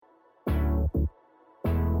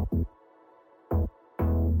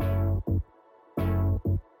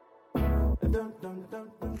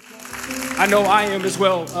I know I am as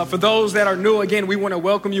well. For those that are new, again, we want to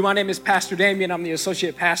welcome you. My name is Pastor Damien. I'm the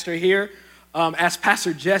associate pastor here. As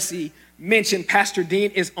Pastor Jesse mentioned, Pastor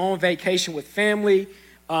Dean is on vacation with family,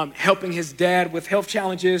 helping his dad with health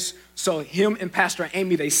challenges. So him and Pastor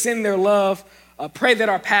Amy, they send their love. Pray that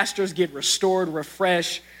our pastors get restored,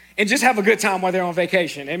 refreshed, and just have a good time while they're on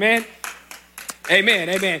vacation. Amen? Amen,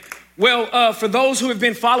 amen. Well, for those who have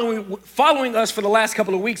been following us for the last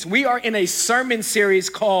couple of weeks, we are in a sermon series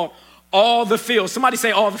called All the Fields. Somebody say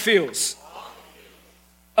All the Fields.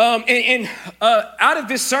 Out of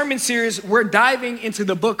this sermon series, we're diving into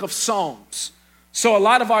the book of Psalms. So a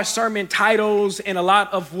lot of our sermon titles and a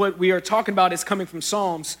lot of what we are talking about is coming from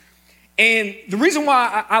Psalms. And the reason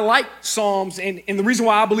why I like Psalms and the reason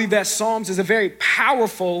why I believe that Psalms is a very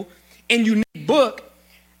powerful and unique book,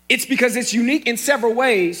 it's because it's unique in several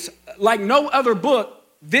ways. Like no other book,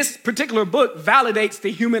 this particular book validates the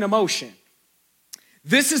human emotion.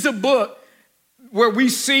 This is a book where we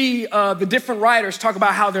see the different writers talk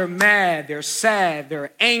about how they're mad, they're sad,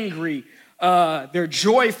 they're angry, they're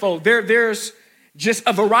joyful. There's just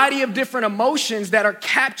a variety of different emotions that are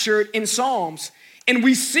captured in Psalms. And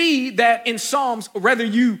we see that in Psalms, whether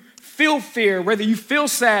you feel fear, whether you feel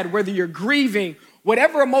sad, whether you're grieving,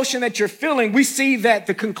 whatever emotion that you're feeling, we see that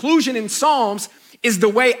the conclusion in Psalms is the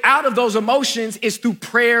way out of those emotions is through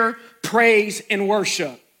prayer, praise, and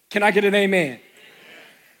worship. Can I get an amen?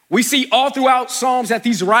 We see all throughout Psalms that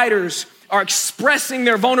these writers are expressing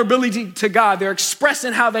their vulnerability to God. They're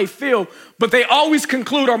expressing how they feel, but they always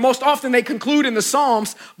conclude, or most often they conclude in the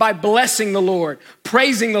Psalms by blessing the Lord,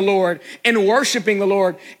 praising the Lord, and worshiping the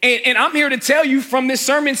Lord. And I'm here to tell you from this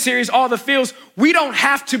sermon series, All the Fields, we don't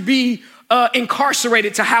have to be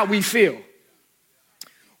incarcerated to how we feel.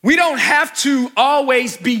 We don't have to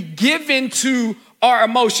always be given to our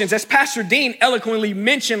emotions. As Pastor Dean eloquently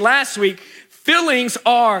mentioned last week, feelings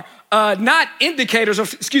are not indicators, or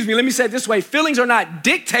excuse me, let me say it this way. Feelings are not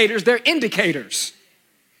dictators, they're indicators.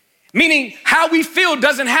 Meaning how we feel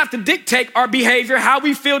doesn't have to dictate our behavior. How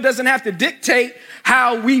we feel doesn't have to dictate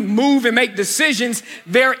how we move and make decisions.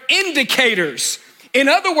 They're indicators. In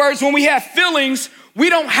other words, when we have feelings, we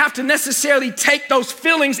don't have to necessarily take those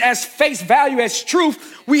feelings as face value, as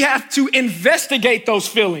truth. We have to investigate those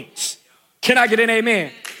feelings. Can I get an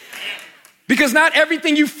amen? Because not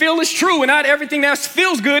everything you feel is true and not everything that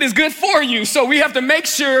feels good is good for you. So we have to make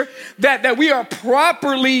sure that we are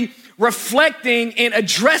properly reflecting and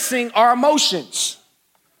addressing our emotions.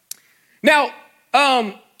 Now,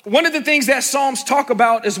 one of the things that Psalms talk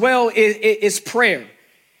about as well is prayer.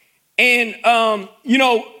 And,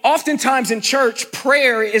 oftentimes in church,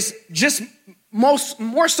 prayer is just more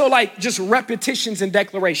so like just repetitions and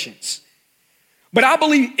declarations. But I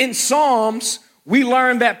believe in Psalms, we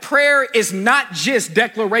learn that prayer is not just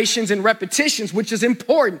declarations and repetitions, which is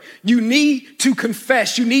important. You need to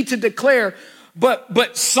confess, you need to declare.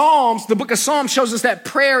 But Psalms, the book of Psalms shows us that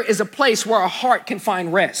prayer is a place where our heart can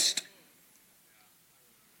find rest.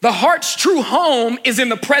 The heart's true home is in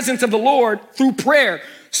the presence of the Lord through prayer.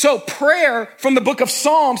 So prayer from the book of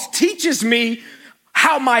Psalms teaches me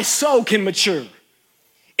how my soul can mature.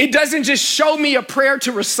 It doesn't just show me a prayer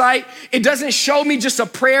to recite. It doesn't show me just a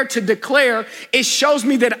prayer to declare. It shows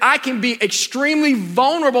me that I can be extremely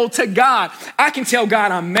vulnerable to God. I can tell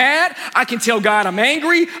God I'm mad. I can tell God I'm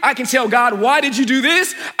angry. I can tell God, why did you do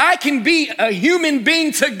this? I can be a human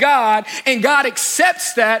being to God, and God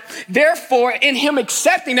accepts that. Therefore, in him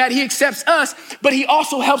accepting that, he accepts us, but he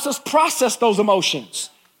also helps us process those emotions.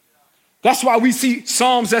 That's why we see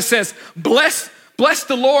Psalms that says, bless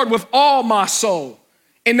the Lord with all my soul,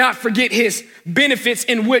 and not forget his benefits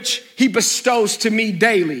in which he bestows to me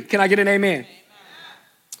daily. Can I get an amen?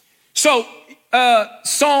 So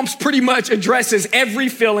Psalms pretty much addresses every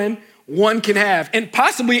feeling one can have and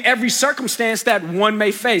possibly every circumstance that one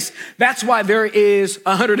may face. That's why there is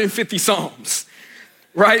 150 Psalms,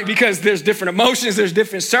 right? Because there's different emotions, there's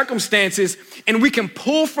different circumstances, and we can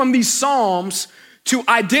pull from these Psalms to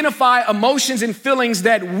identify emotions and feelings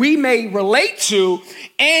that we may relate to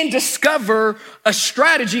and discover a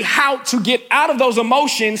strategy how to get out of those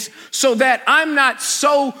emotions so that I'm not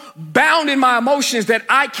so bound in my emotions that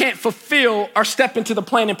I can't fulfill or step into the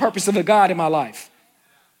plan and purpose of the God in my life.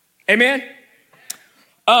 Amen?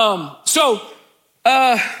 I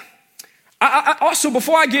also,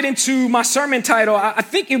 before I get into my sermon title, I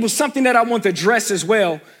think it was something that I want to address as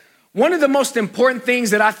well. One of the most important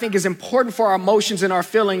things that I think is important for our emotions and our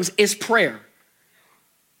feelings is prayer.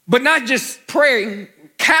 But not just praying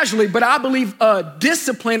casually, but I believe a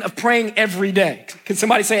discipline of praying every day. Can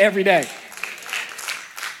somebody say every day?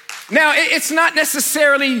 Now, it's not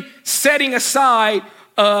necessarily setting aside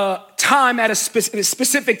time at a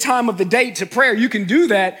specific time of the day to prayer, you can do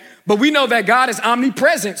that. But we know that God is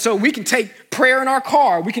omnipresent. So we can take prayer in our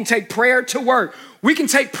car. We can take prayer to work. We can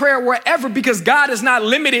take prayer wherever, because God is not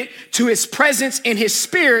limited to his presence and his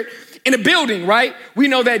spirit in a building, right? We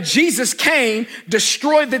know that Jesus came,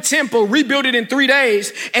 destroyed the temple, rebuilt it in 3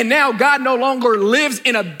 days. And now God no longer lives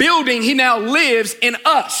in a building. He now lives in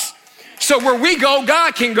us. So where we go,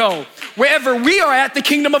 God can go. Wherever we are at, the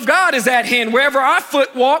kingdom of God is at hand. Wherever our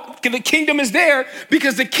foot walk, the kingdom is there,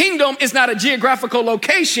 because the kingdom is not a geographical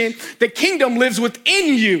location. The kingdom lives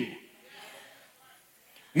within you.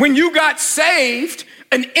 When you got saved,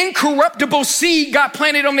 an incorruptible seed got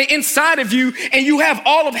planted on the inside of you, and you have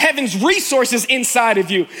all of heaven's resources inside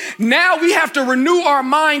of you. Now we have to renew our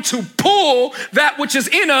mind to pull that which is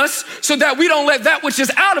in us, so that we don't let that which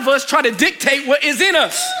is out of us try to dictate what is in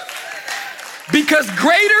us. Because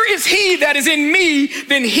greater is he that is in me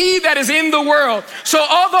than he that is in the world. So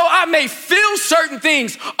although I may feel certain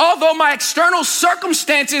things, although my external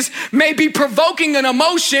circumstances may be provoking an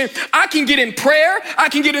emotion, I can get in prayer, I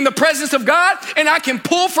can get in the presence of God, and I can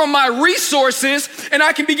pull from my resources, and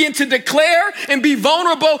I can begin to declare and be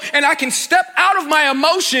vulnerable, and I can step out of my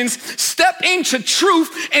emotions, step into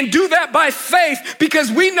truth, and do that by faith,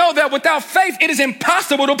 because we know that without faith, it is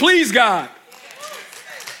impossible to please God.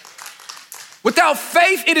 Without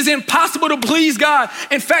faith, it is impossible to please God.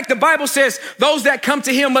 In fact, the Bible says those that come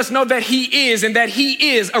to him must know that he is, and that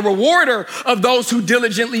he is a rewarder of those who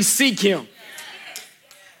diligently seek him.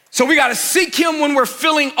 So we got to seek him when we're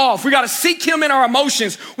feeling off. We got to seek him in our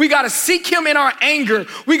emotions. We got to seek him in our anger.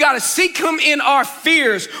 We got to seek him in our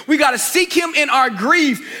fears. We got to seek him in our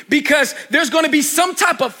grief, because there's going to be some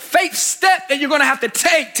type of faith step that you're going to have to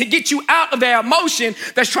take to get you out of that emotion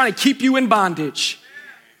that's trying to keep you in bondage.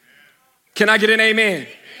 Can I get an amen?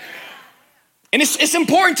 And it's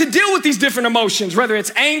important to deal with these different emotions, whether it's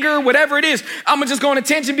anger, whatever it is. I'm gonna just go on a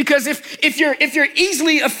tangent, because if you're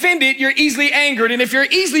easily offended, you're easily angered. And if you're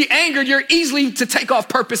easily angered, you're easily to take off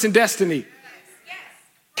purpose and destiny.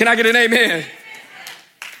 Can I get an amen?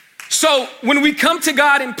 So when we come to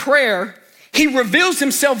God in prayer, he reveals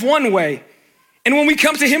himself one way. And when we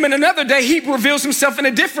come to him in another day, he reveals himself in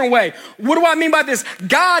a different way. What do I mean by this?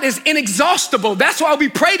 God is inexhaustible. That's why we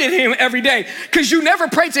pray to him every day, because you never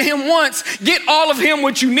pray to him once, get all of him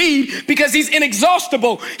what you need, because he's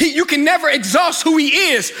inexhaustible. You can never exhaust who he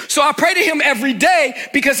is. So I pray to him every day,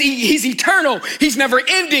 because he's eternal. He's never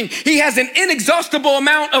ending. He has an inexhaustible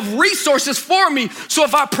amount of resources for me. So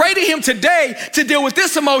if I pray to him today to deal with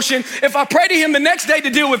this emotion, if I pray to him the next day to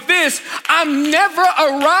deal with this, I'm never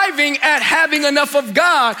arriving at having enough of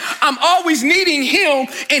God. I'm always needing him,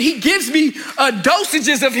 and he gives me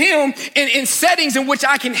dosages of him in settings in which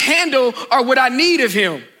I can handle or what I need of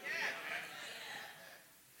him.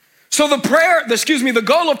 So the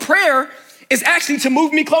goal of prayer is actually to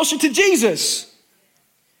move me closer to Jesus.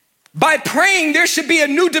 By praying, there should be a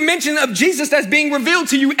new dimension of Jesus that's being revealed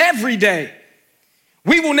to you every day.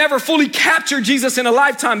 We will never fully capture Jesus in a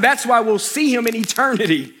lifetime. That's why we'll see him in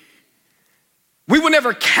eternity. We will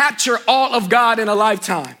never capture all of God in a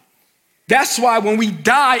lifetime. That's why when we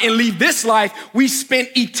die and leave this life, we spend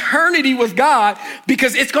eternity with God,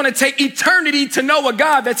 because it's going to take eternity to know a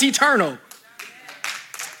God that's eternal.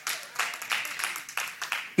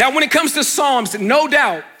 Now, when it comes to Psalms, no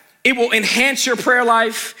doubt it will enhance your prayer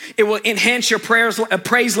life. It will enhance your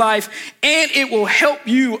praise life, and it will help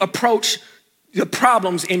you approach the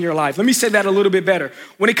problems in your life. Let me say that a little bit better.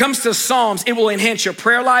 When it comes to Psalms, it will enhance your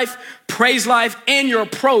prayer life, praise life, and your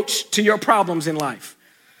approach to your problems in life.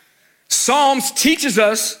 Psalms teaches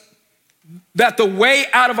us that the way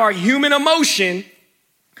out of our human emotion,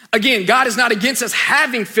 again, God is not against us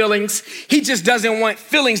having feelings. He just doesn't want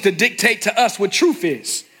feelings to dictate to us what truth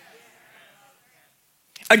is.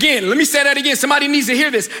 Again, let me say that again. Somebody needs to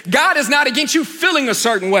hear this. God is not against you feeling a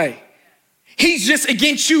certain way. He's just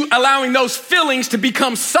against you allowing those feelings to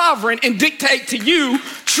become sovereign and dictate to you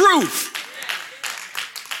truth.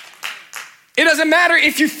 It doesn't matter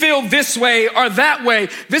if you feel this way or that way.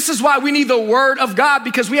 This is why we need the word of God,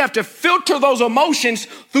 because we have to filter those emotions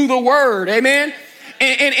through the word. Amen.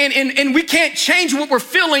 And we can't change what we're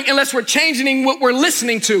feeling unless we're changing what we're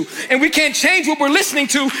listening to. And we can't change what we're listening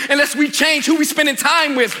to unless we change who we're spending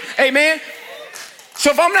time with. Amen.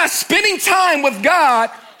 So if I'm not spending time with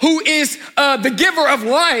God, who is the giver of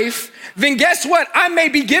life, then guess what? I may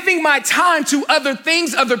be giving my time to other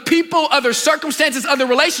things, other people, other circumstances, other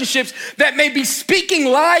relationships that may be speaking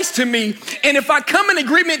lies to me. And if I come in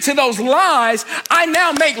agreement to those lies, I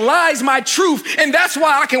now make lies my truth. And that's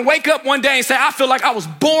why I can wake up one day and say, I feel like I was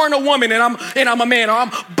born a woman and I'm a man, or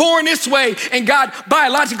I'm born this way and God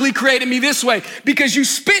biologically created me this way. Because you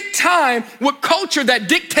spent time with culture that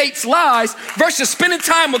dictates lies versus spending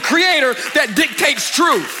time with Creator that dictates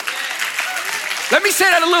truth. Let me say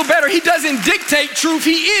that a little better. He doesn't dictate truth.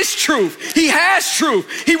 He is truth. He has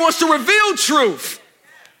truth. He wants to reveal truth.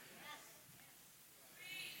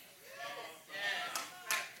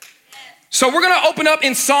 So we're going to open up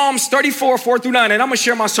in Psalms 34, 4-9, and I'm going to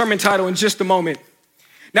share my sermon title in just a moment.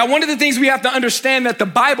 Now, one of the things we have to understand that the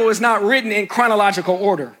Bible is not written in chronological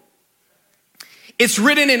order. It's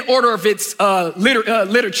written in order of its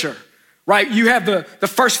literature. Right? You have the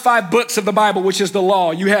first 5 books of the Bible, which is the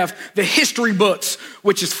law. You have the history books,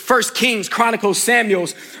 which is 1 Kings, Chronicles,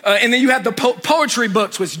 Samuel's. And then you have the poetry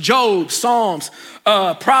books, which is Job, Psalms,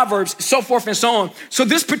 Proverbs, so forth and so on. So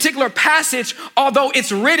this particular passage, although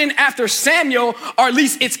it's written after Samuel, or at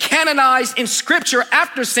least it's canonized in scripture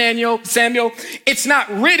after Samuel, it's not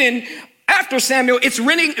written after Samuel. It's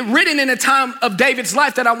written in a time of David's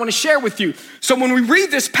life that I want to share with you. So when we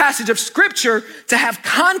read this passage of scripture, to have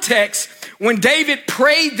context, when David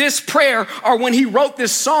prayed this prayer or when he wrote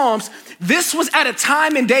this Psalms, this was at a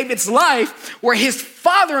time in David's life where his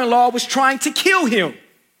father-in-law was trying to kill him.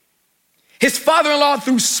 His father-in-law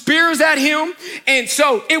threw spears at him. And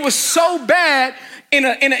so it was so bad in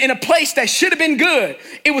a place that should have been good.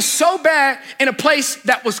 It was so bad in a place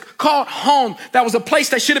that was called home. That was a place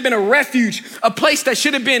that should have been a refuge, a place that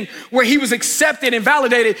should have been where he was accepted and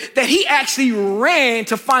validated, that he actually ran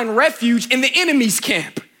to find refuge in the enemy's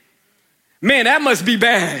camp. Man, that must be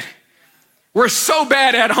bad. We're so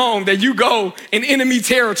bad at home that you go in enemy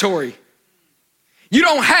territory. You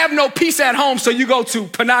don't have no peace at home, so you go to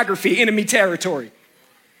pornography, enemy territory.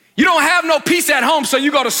 You don't have no peace at home, so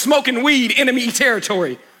you go to smoking weed, enemy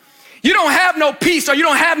territory. You don't have no peace or you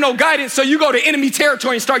don't have no guidance, so you go to enemy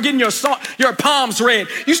territory and start getting your palms read.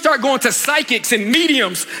 You start going to psychics and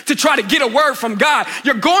mediums to try to get a word from God.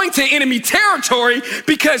 You're going to enemy territory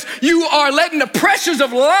because you are letting the pressures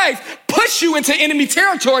of life push you into enemy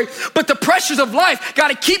territory, but the pressures of life got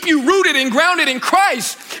to keep you rooted and grounded in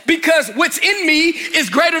Christ, because what's in me is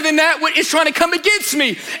greater than that what is trying to come against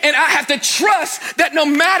me. And I have to trust that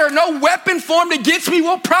no weapon formed against me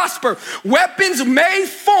will prosper. Weapons may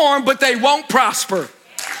form, but they won't prosper.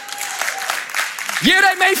 Yeah,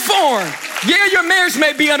 they may form. Yeah, your marriage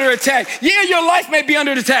may be under attack. Yeah, your life may be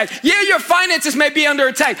under attack. Yeah, your finances may be under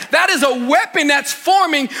attack. That is a weapon that's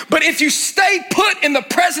forming. But if you stay put in the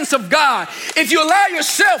presence of God, if you allow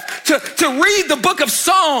yourself to read the book of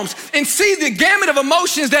Psalms and see the gamut of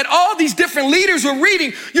emotions that all these different leaders were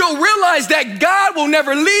reading, you'll realize that God will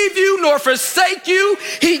never leave you nor forsake you.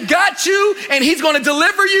 He got you and he's going to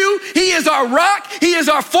deliver you. He is our rock. He is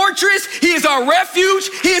our fortress. He is our refuge.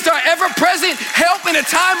 He is our ever-present help in a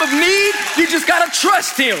time of need. You just got to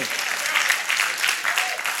trust him.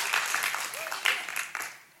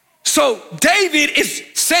 So David is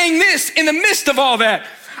saying this in the midst of all that.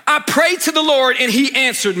 I prayed to the Lord and he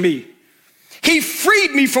answered me. He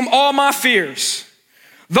freed me from all my fears.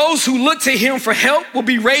 Those who look to him for help will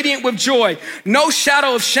be radiant with joy. No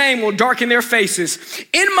shadow of shame will darken their faces.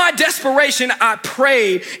 In my desperation, I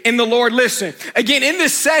prayed and the Lord listened. Again, in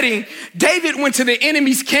this setting, David went to the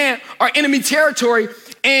enemy's camp or enemy territory,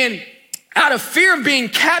 and out of fear of being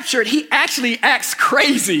captured, he actually acts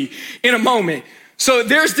crazy in a moment. So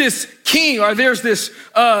there's this king, or there's this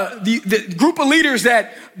the group of leaders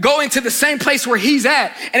that go into the same place where he's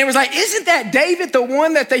at. And it was like, isn't that David, the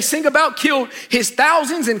one that they sing about, killed his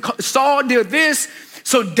thousands and Saul did this?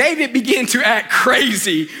 So David began to act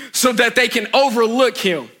crazy so that they can overlook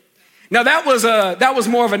him. Now that was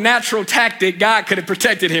more of a natural tactic. God could have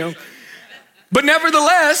protected him. But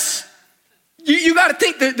nevertheless, you got to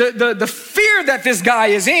think the fear that this guy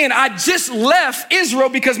is in. I just left Israel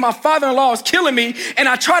because my father-in-law is killing me, and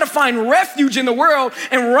I try to find refuge in the world.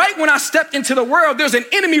 And right when I stepped into the world, there's an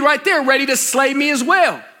enemy right there ready to slay me as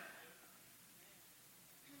well.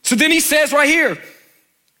 So then he says right here,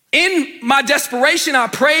 in my desperation, I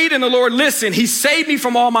prayed and the Lord listened. He saved me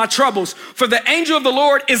from all my troubles. For the angel of the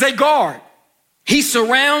Lord is a guard. He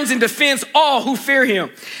surrounds and defends all who fear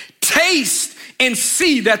him. Taste and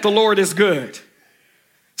see that the Lord is good.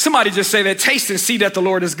 Somebody just say that. Taste and see that the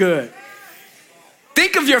Lord is good.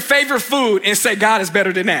 Think of your favorite food and say, God is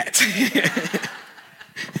better than that.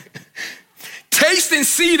 Taste and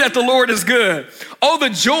see that the Lord is good. Oh, the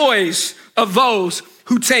joys of those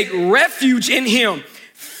who take refuge in him.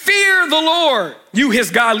 Fear the Lord, you his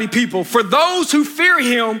godly people, for those who fear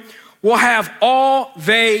him will have all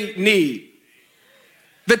they need.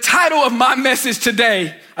 The title of my message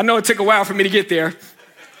today, I know it took a while for me to get there,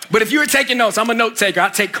 but if you were taking notes, I'm a note taker. I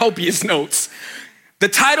take copious notes. The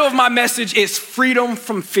title of my message is Freedom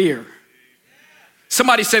from Fear.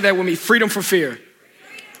 Somebody say that with me, freedom from fear.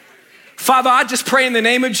 Father, I just pray in the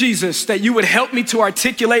name of Jesus that you would help me to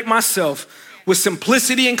articulate myself with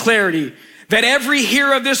simplicity and clarity, that every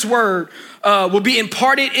hearer of this word will be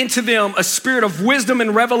imparted into them a spirit of wisdom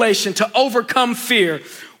and revelation to overcome fear.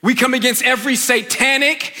 We come against every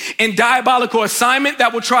satanic and diabolical assignment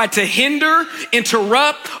that will try to hinder,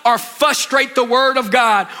 interrupt, or frustrate the word of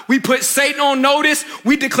God. We put Satan on notice.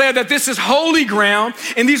 We declare that this is holy ground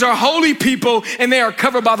and these are holy people and they are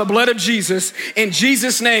covered by the blood of Jesus. In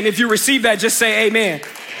Jesus' name, if you receive that, just say amen.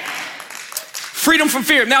 Freedom from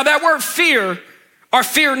fear. Now that word fear, or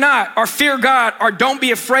fear not, or fear God, or don't be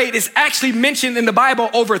afraid is actually mentioned in the Bible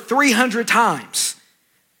over 300 times.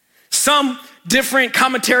 Some different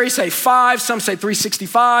commentaries say 5, some say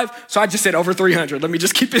 365. So I just said over 300. Let me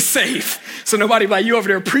just keep it safe. So nobody like you over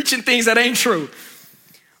there preaching things that ain't true.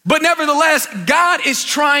 But nevertheless, God is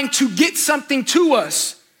trying to get something to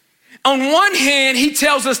us. On one hand, he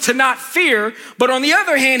tells us to not fear, but on the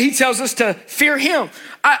other hand, he tells us to fear him.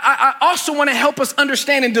 I also want to help us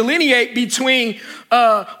understand and delineate between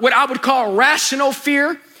what I would call rational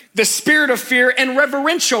fear, the spirit of fear, and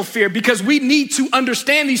reverential fear, because we need to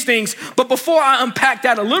understand these things. But before I unpack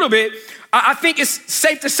that a little bit, I think it's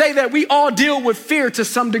safe to say that we all deal with fear to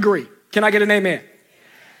some degree. Can I get an amen?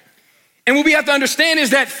 And what we have to understand is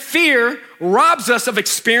that fear robs us of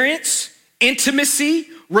experience, intimacy,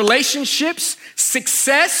 relationships,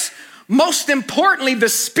 success. Most importantly, the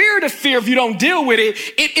spirit of fear, if you don't deal with it,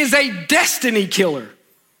 it is a destiny killer.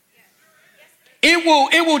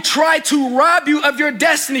 It will try to rob you of your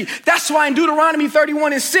destiny. That's why in Deuteronomy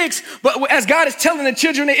 31:6, but as God is telling the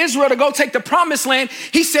children of Israel to go take the promised land,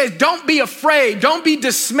 he says, don't be afraid, don't be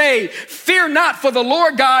dismayed. Fear not, for the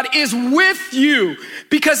Lord God is with you.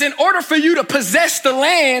 Because in order for you to possess the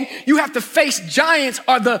land, you have to face giants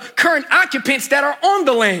or the current occupants that are on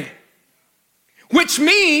the land. Which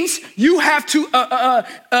means you have to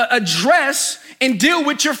address and deal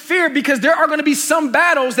with your fear, because there are going to be some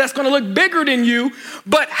battles that's going to look bigger than you.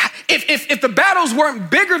 But if the battles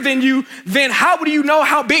weren't bigger than you, then how would you know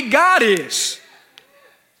how big God is?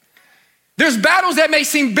 There's battles that may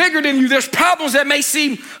seem bigger than you. There's problems that may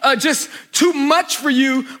seem just too much for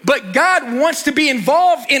you, but God wants to be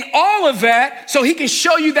involved in all of that so he can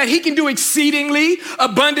show you that he can do exceedingly,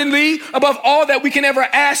 abundantly, above all that we can ever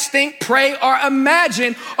ask, think, pray, or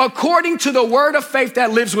imagine, according to the word of faith that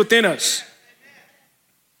lives within us.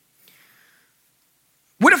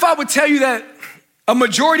 What if I would tell you that a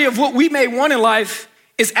majority of what we may want in life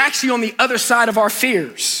is actually on the other side of our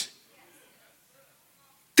fears?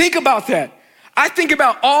 Think about that. I think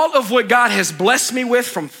about all of what God has blessed me with,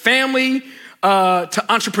 from family to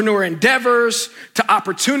entrepreneur endeavors to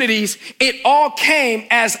opportunities. It all came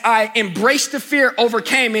as I embraced the fear,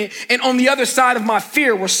 overcame it, and on the other side of my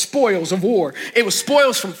fear were spoils of war. It was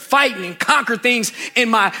spoils from fighting and conquer things in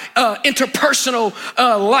my interpersonal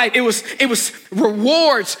life. It was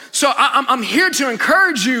rewards. So I'm here to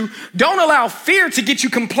encourage you, don't allow fear to get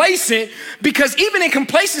you complacent, because even in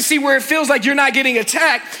complacency where it feels like you're not getting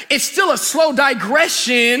attacked, it's still a slow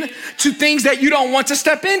digression to things that you don't want to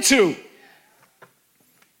step into.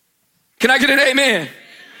 Can I get an amen?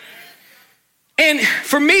 And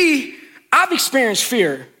for me, I've experienced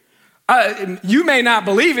fear. You may not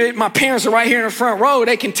believe it. My parents are right here in the front row.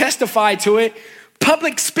 They can testify to it.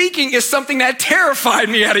 Public speaking is something that terrified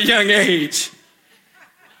me at a young age.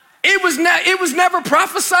 It was never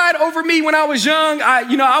prophesied over me when I was young.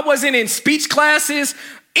 I wasn't in speech classes,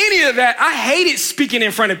 any of that. I hated speaking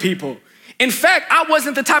in front of people. In fact, I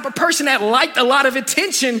wasn't the type of person that liked a lot of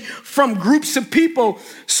attention from groups of people.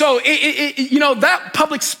 So, that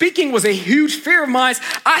public speaking was a huge fear of mine.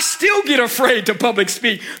 I still get afraid to public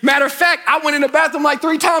speak. Matter of fact, I went in the bathroom like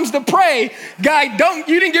 3 times to pray. God,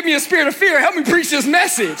 you didn't give me a spirit of fear. Help me preach this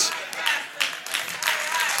message.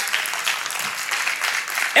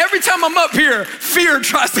 Every time I'm up here, fear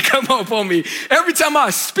tries to come up on me. Every time I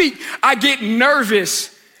speak, I get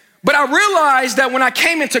nervous. But I realized that when I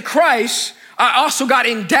came into Christ, I also got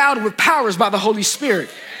endowed with powers by the Holy Spirit.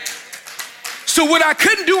 So what I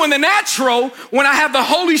couldn't do in the natural, when I have the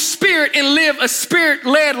Holy Spirit and live a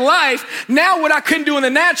spirit-led life, now what I couldn't do in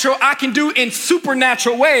the natural, I can do in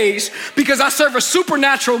supernatural ways, because I serve a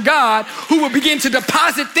supernatural God who will begin to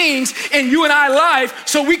deposit things in you and I life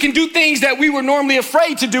so we can do things that we were normally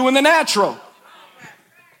afraid to do in the natural.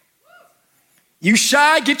 You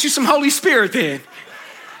shy, get you some Holy Spirit then.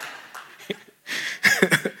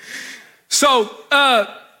 So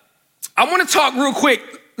I want to talk real quick.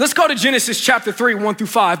 Let's go to Genesis chapter 3, 1 through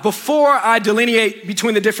 5. Before I delineate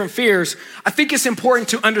between the different fears, I think it's important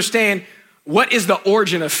to understand what is the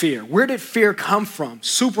origin of fear. Where did fear come from?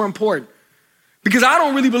 Super important. Because I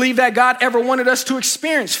don't really believe that God ever wanted us to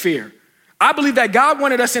experience fear. I believe that God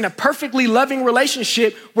wanted us in a perfectly loving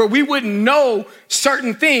relationship where we wouldn't know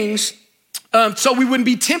certain things, so we wouldn't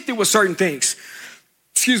be tempted with certain things.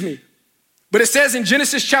 Excuse me. But it says in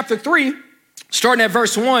Genesis chapter 3, starting at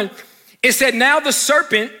verse 1, it said, now the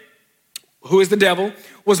serpent, who is the devil,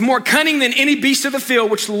 was more cunning than any beast of the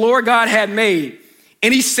field which the Lord God had made.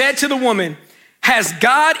 And he said to the woman, has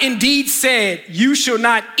God indeed said, you shall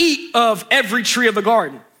not eat of every tree of the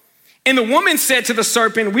garden? And the woman said to the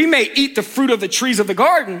serpent, we may eat the fruit of the trees of the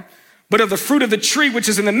garden, but of the fruit of the tree which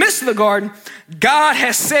is in the midst of the garden, God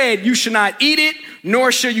has said, you shall not eat it,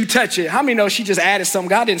 nor shall you touch it. How many know she just added something?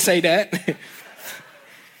 God didn't say that.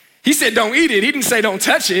 He said, don't eat it. He didn't say, don't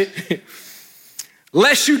touch it,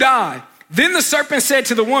 lest you die. Then the serpent said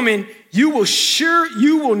to the woman, you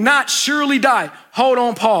will not surely die. Hold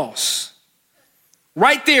on, pause.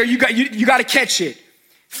 Right there, you got to catch it.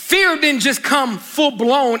 Fear didn't just come full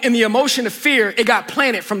blown in the emotion of fear. It got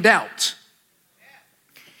planted from doubt.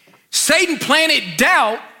 Satan planted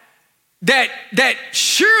doubt that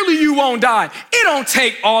surely you won't die. It don't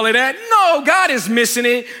take all of that. No, God is missing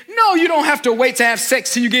it. No, you don't have to wait to have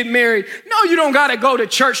sex till you get married. No, you don't got to go to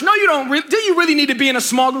church. No, you don't. Do you really need to be in a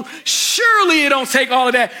small group? Surely it don't take all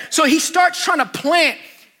of that. So he starts trying to plant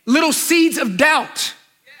little seeds of doubt.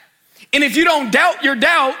 And if you don't doubt your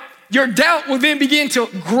doubt will then begin to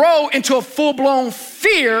grow into a full-blown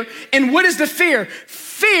fear. And what is the fear?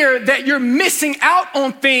 Fear that you're missing out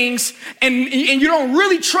on things and you don't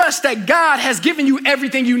really trust that God has given you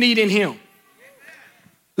everything you need in him.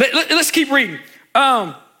 Let's keep reading.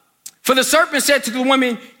 For the serpent said to the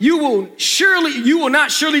woman, you will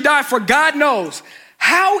not surely die, for God knows.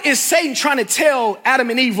 How is Satan trying to tell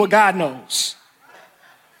Adam and Eve what God knows?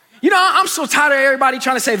 You know, I'm so tired of everybody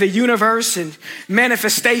trying to say the universe and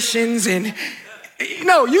manifestations and,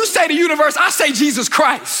 no, you say the universe, I say Jesus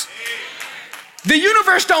Christ. The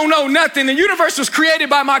universe don't know nothing. The universe was created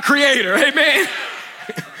by my creator. Amen.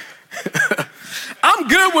 I'm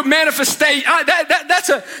good with manifestation.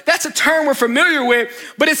 That's a term we're familiar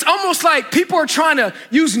with, but it's almost like people are trying to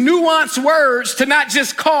use nuanced words to not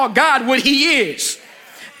just call God what he is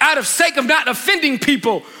out of sake of not offending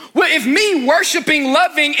people. Well, if me worshiping,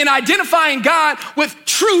 loving, and identifying God with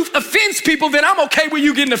truth offends people, then I'm okay with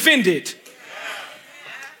you getting offended.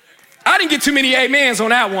 I didn't get too many amens on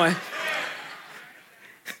that one.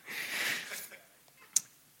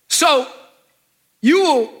 So you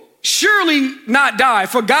will surely not die,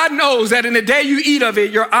 for God knows that in the day you eat of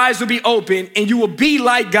it, your eyes will be open and you will be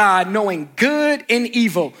like God, knowing good and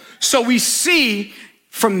evil. So we see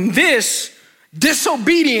from this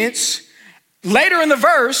disobedience, later in the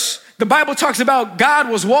verse, the Bible talks about God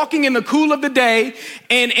was walking in the cool of the day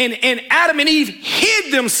and Adam and Eve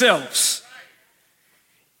hid themselves,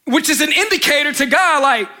 which is an indicator to God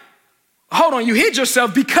like, hold on, you hid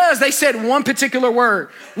yourself because they said one particular word.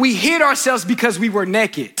 We hid ourselves because we were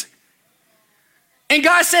naked. And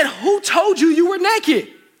God said, who told you you were naked?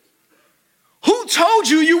 Who told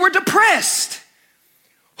you you were depressed?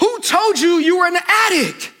 Who told you you were an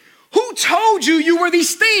addict? Who told you you were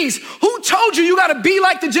these things? Who told you you got to be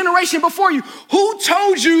like the generation before you? Who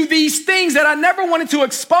told you these things that I never wanted to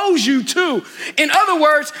expose you to? In other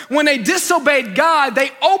words, when they disobeyed God,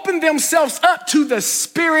 they opened themselves up to the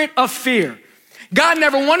spirit of fear. God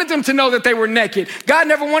never wanted them to know that they were naked. God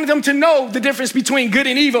never wanted them to know the difference between good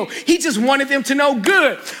and evil. He just wanted them to know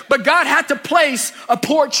good. But God had to place a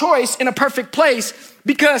poor choice in a perfect place,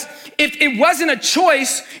 because if it wasn't a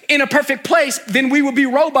choice in a perfect place, then we would be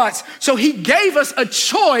robots. So he gave us a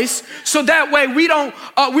choice so that way we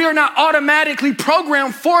are not automatically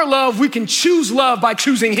programmed for love. We can choose love by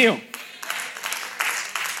choosing him.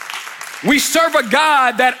 We serve a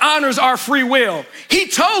God that honors our free will. He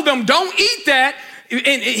told them, don't eat that.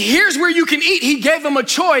 And here's where you can eat. He gave them a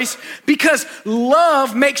choice because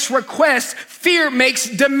love makes requests. Fear makes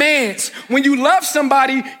demands. When you love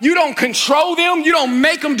somebody, you don't control them. You don't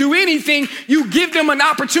make them do anything. You give them an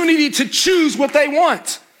opportunity to choose what they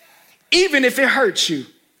want, even if it hurts you.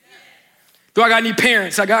 Do I got any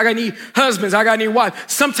parents? I got any husbands? I got any wives?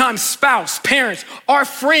 Sometimes spouse, parents, our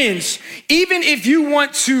friends. Even if you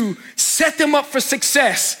want to set them up for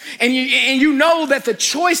success. And you know that the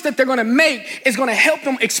choice that they're gonna make is gonna help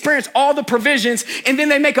them experience all the provisions, and then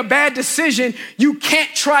they make a bad decision, you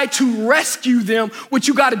can't try to rescue them. What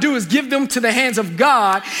you gotta do is give them to the hands of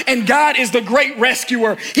God, and God is the great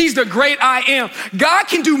rescuer. He's the great I am. God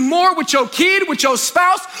can do more with your kid, with your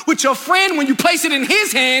spouse, with your friend when you place it in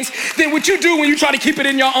his hands than what you do when you try to keep it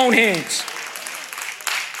in your own hands.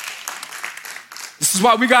 This is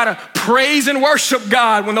why we gotta praise and worship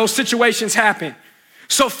God when those situations happen.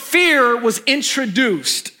 So fear was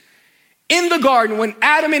introduced in the garden when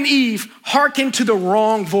Adam and Eve hearkened to the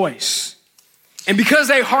wrong voice. And because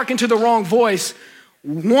they hearkened to the wrong voice,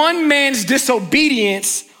 one man's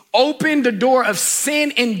disobedience opened the door of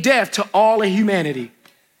sin and death to all of humanity.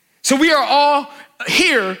 So we are all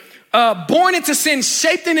here born into sin,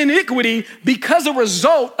 shaped in iniquity because a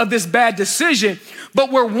result of this bad decision. But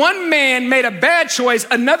where one man made a bad choice,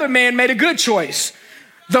 another man made a good choice.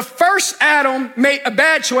 The first Adam made a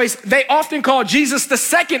bad choice. They often call Jesus the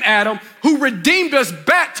second Adam, who redeemed us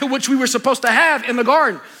back to which we were supposed to have in the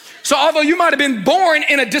garden. So although you might have been born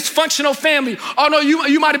in a dysfunctional family, although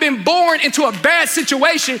you might have been born into a bad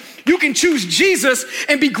situation, you can choose Jesus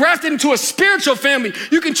and be grafted into a spiritual family.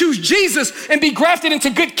 You can choose Jesus and be grafted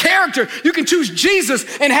into good character. You can choose Jesus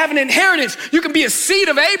and have an inheritance. You can be a seed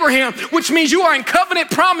of Abraham, which means you are in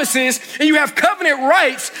covenant promises and you have covenant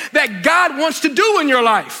rights that God wants to do in your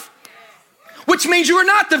life, which means you are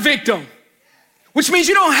not the victim. Which means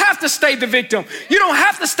you don't have to stay the victim. You don't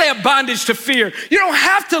have to stay a bondage to fear. You don't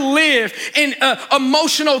have to live in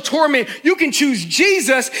emotional torment. You can choose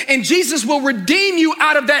Jesus, and Jesus will redeem you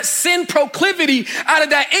out of that sin proclivity, out of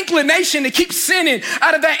that inclination to keep sinning,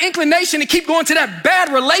 out of that inclination to keep going to that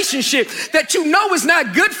bad relationship that you know is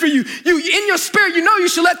not good for you. You in your spirit, you know you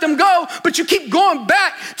should let them go, but you keep going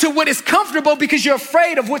back to what is comfortable because you're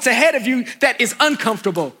afraid of what's ahead of you that is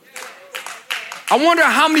uncomfortable. I wonder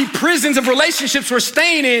how many prisons of relationships we're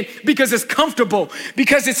staying in because it's comfortable,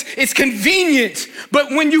 because it's convenient. But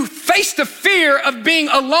when you face the fear of being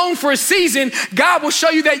alone for a season, God will show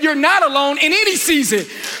you that you're not alone in any season.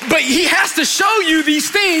 But he has to show you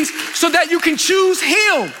these things so that you can choose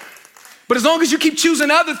him. But as long as you keep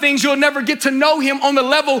choosing other things, you'll never get to know him on the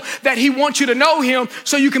level that he wants you to know him,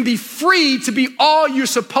 so you can be free to be all you're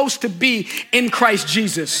supposed to be in Christ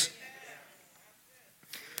Jesus.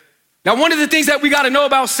 Now, one of the things that we got to know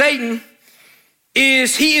about Satan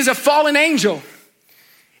is he is a fallen angel.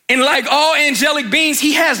 And like all angelic beings,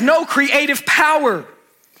 he has no creative power.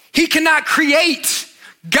 He cannot create.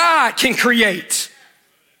 God can create.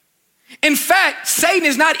 In fact, Satan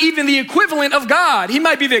is not even the equivalent of God. He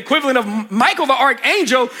might be the equivalent of Michael the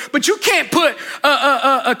archangel, but you can't put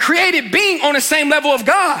a created being on the same level of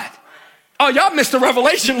God. Oh, y'all missed the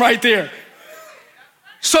revelation right there.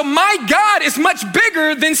 So my God is much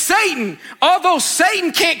bigger than Satan. Although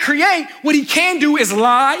Satan can't create, what he can do is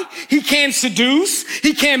lie. He can seduce.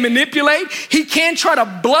 He can manipulate. He can try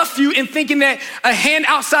to bluff you in thinking that a hand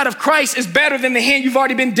outside of Christ is better than the hand you've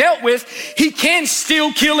already been dealt with. He can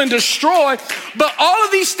steal, kill, and destroy. But all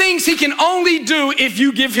of these things he can only do if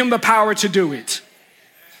you give him the power to do it.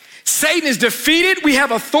 Satan is defeated. We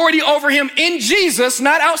have authority over him in Jesus,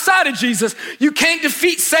 not outside of Jesus. You can't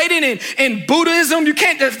defeat Satan in Buddhism. You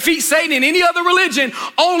can't defeat Satan in any other religion,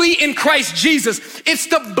 only in Christ Jesus. It's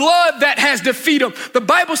the blood that has defeated him. The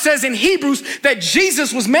Bible says in Hebrews that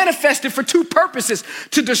Jesus was manifested for two purposes: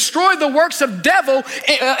 to destroy the works of devil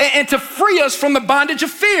and to free us from the bondage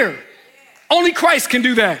of fear. Only Christ can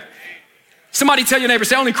do that. Somebody tell your neighbor,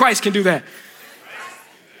 say, only Christ can do that.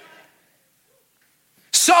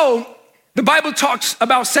 So the Bible talks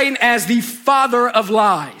about Satan as the father of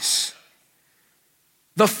lies.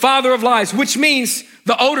 The father of lies, which means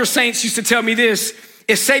the older saints used to tell me this: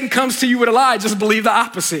 if Satan comes to you with a lie, just believe the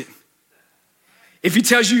opposite. If he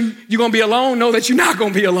tells you you're gonna be alone, know that you're not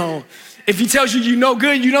gonna be alone. If he tells you no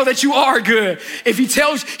good, you know that you are good. If he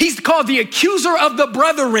tells, he's called the accuser of the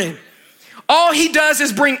brethren. All he does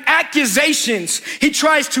is bring accusations. He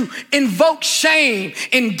tries to invoke shame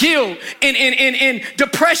and guilt and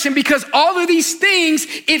depression, because all of these things,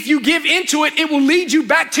 if you give into it, it will lead you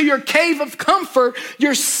back to your cave of comfort,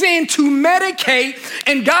 your sin, to medicate.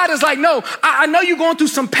 And God is like, no, I know you're going through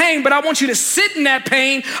some pain, but I want you to sit in that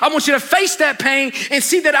pain. I want you to face that pain and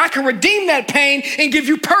see that I can redeem that pain and give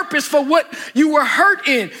you purpose for what you were hurt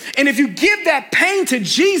in. And if you give that pain to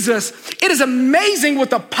Jesus, it is amazing what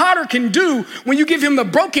the potter can do. When you give him the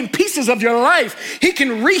broken pieces of your life, he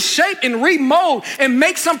can reshape and remold and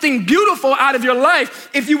make something beautiful out of your life.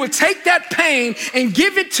 If you would take that pain and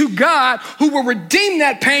give it to God, who will redeem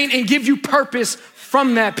that pain and give you purpose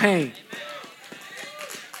from that pain.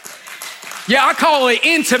 Yeah, I call it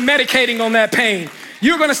into medicating on that pain.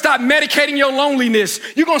 You're gonna stop medicating your loneliness.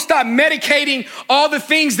 You're gonna stop medicating all the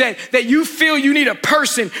things that you feel you need a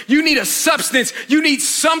person, you need a substance, you need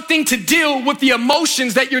something to deal with the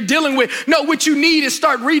emotions that you're dealing with. No, what you need is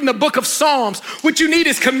start reading the book of Psalms. What you need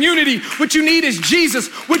is community. What you need is Jesus.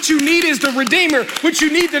 What you need is the Redeemer. What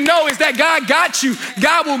you need to know is that God got you.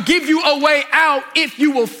 God will give you a way out if you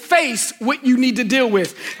will face what you need to deal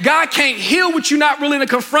with. God can't heal what you're not willing to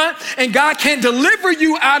confront, and God can't deliver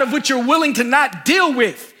you out of what you're willing to not deal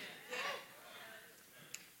with.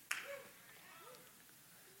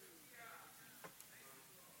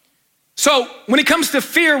 So when it comes to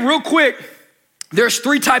fear, real quick, there's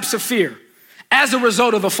 3 types of fear as a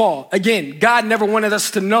result of the fall. Again, God never wanted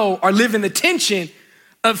us to know or live in the tension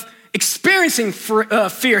of experiencing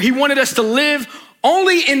fear. He wanted us to live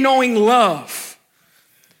only in knowing love.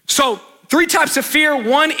 So 3 types of fear.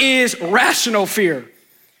 One is rational fear,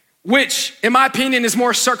 which in my opinion is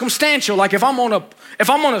more circumstantial. Like if I'm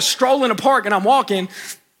on a stroll in a park and I'm walking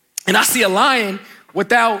and I see a lion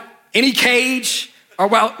without any cage or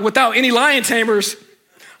without any lion tamers,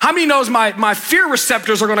 how many knows my fear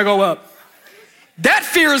receptors are gonna go up? That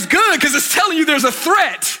fear is good because it's telling you there's a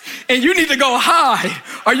threat and you need to go hide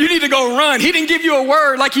or you need to go run. He didn't give you a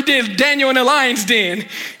word like he did Daniel in the lion's den,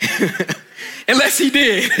 unless he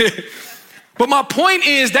did. But my point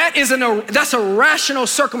is that's a rational,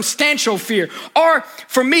 circumstantial fear. Or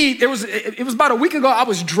for me, it was about a week ago, I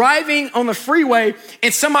was driving on the freeway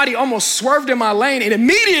and somebody almost swerved in my lane, and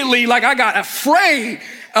immediately I got afraid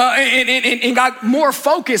and got more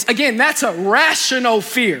focused. Again, that's a rational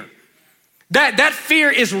fear. That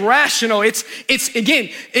fear is rational. It's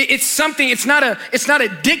something, it's not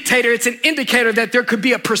a dictator, it's an indicator that there could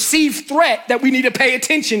be a perceived threat that we need to pay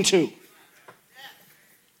attention to.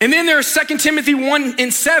 And then there's 2 Timothy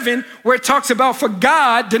 1:7, where it talks about, for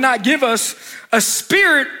God did not give us a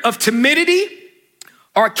spirit of timidity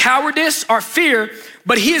or cowardice or fear,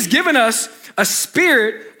 but he has given us a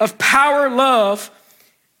spirit of power, love,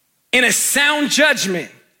 and a sound judgment.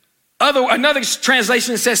 Another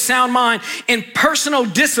translation says sound mind and personal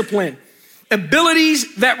discipline,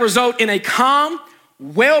 abilities that result in a calm,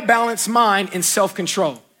 well-balanced mind and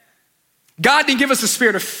self-control. God didn't give us a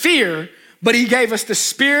spirit of fear, but he gave us the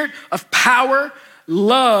spirit of power,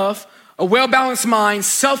 love, a well-balanced mind,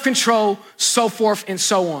 self-control, so forth and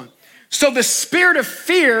so on. So the spirit of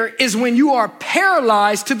fear is when you are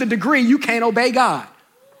paralyzed to the degree you can't obey God.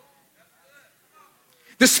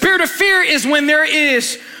 The spirit of fear is when there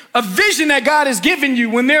is a vision that God has given you,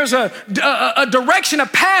 when there's a direction, a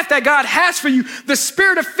path that God has for you. The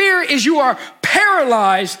spirit of fear is you are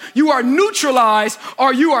paralyzed, you are neutralized,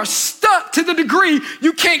 or you are stuck to the degree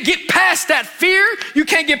you can't get past that fear, you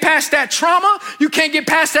can't get past that trauma, you can't get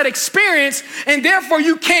past that experience, and therefore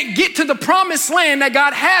you can't get to the promised land that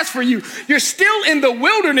God has for you. You're still in the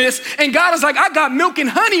wilderness, and God is like, I got milk and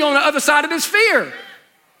honey on the other side of this fear.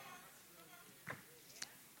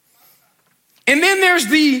 And then there's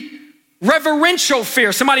the reverential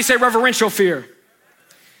fear. Somebody say reverential fear.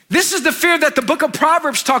 This is the fear that the book of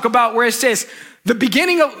Proverbs talk about, where it says the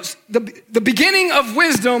beginning of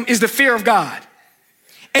wisdom is the fear of God,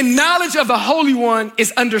 and knowledge of the Holy One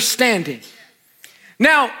is understanding.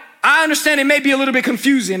 Now, I understand it may be a little bit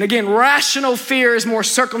confusing. Again, rational fear is more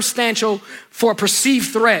circumstantial for a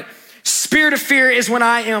perceived threat. Spirit of fear is when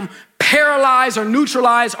I am paralyzed or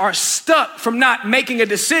neutralized or stuck from not making a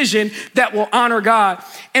decision that will honor God.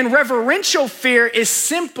 And reverential fear is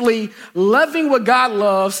simply loving what God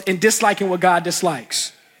loves and disliking what God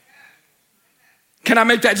dislikes. Can I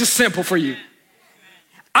make that just simple for you?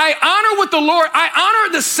 I honor what the Lord, I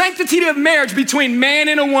honor the sanctity of marriage between man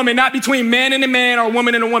and a woman, not between man and a man or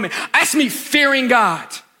woman and a woman. That's me fearing God.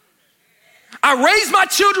 I raise my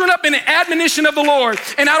children up in the admonition of the Lord,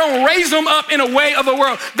 and I don't raise them up in a way of the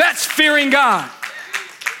world. That's fearing God.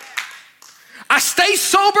 I stay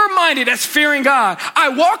sober-minded. That's fearing God. I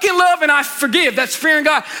walk in love and I forgive. That's fearing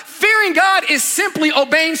God. Fearing God is simply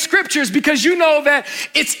obeying scriptures, because you know that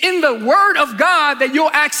it's in the word of God that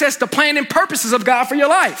you'll access the plan and purposes of God for your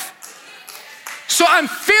life. So I'm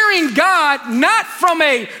fearing God, not from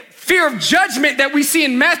a fear of judgment that we see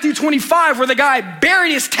in Matthew 25, where the guy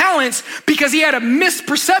buried his talents because he had a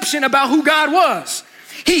misperception about who God was.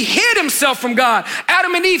 He hid himself from God.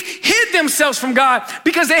 Adam and Eve hid themselves from God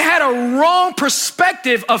because they had a wrong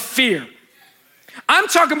perspective of fear. I'm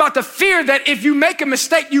talking about the fear that if you make a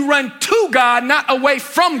mistake, you run to God, not away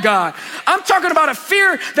from God. I'm talking about a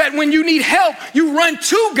fear that when you need help, you run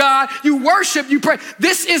to God, you worship, you pray.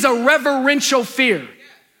 This is a reverential fear.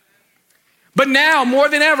 But now, more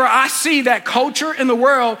than ever, I see that culture in the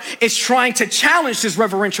world is trying to challenge this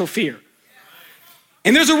reverential fear.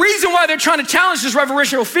 And there's a reason why they're trying to challenge this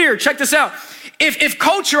reverential fear. Check this out. If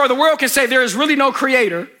culture or the world can say there is really no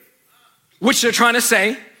creator, which they're trying to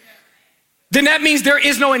say, then that means there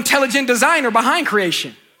is no intelligent designer behind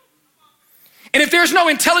creation. And if there's no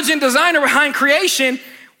intelligent designer behind creation,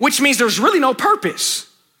 which means there's really no purpose,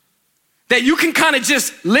 that you can kind of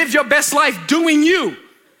just live your best life doing you,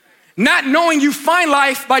 not knowing you find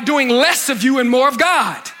life by doing less of you and more of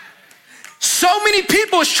God. So many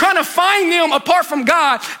people is trying to find them apart from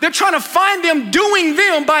God. They're trying to find them doing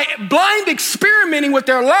them by blind experimenting with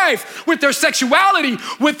their life, with their sexuality,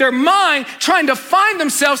 with their mind, trying to find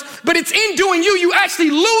themselves. But it's in doing you actually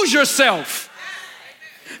lose yourself.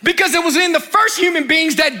 Because it was in the first human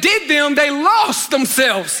beings that did them, they lost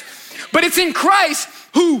themselves. But it's in Christ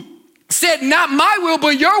who said, not my will,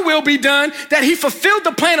 but your will be done, that he fulfilled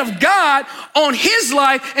the plan of God on his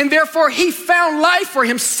life, and therefore he found life for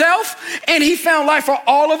himself, and he found life for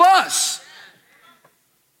all of us.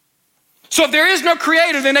 So if there is no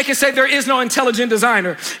creator, then they can say there is no intelligent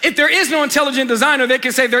designer. If there is no intelligent designer, they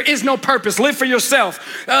can say there is no purpose. Live for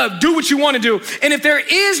yourself. Do what you want to do. And if there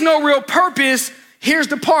is no real purpose, here's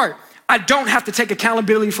the part. I don't have to take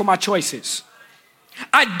accountability for my choices.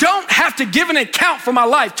 I don't have to give an account for my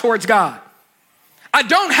life towards God. I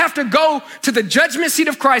don't have to go to the judgment seat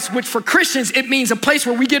of Christ, which for Christians, it means a place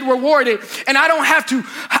where we get rewarded. And I don't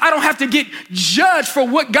have to get judged for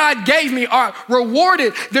what God gave me or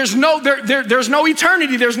rewarded. There's no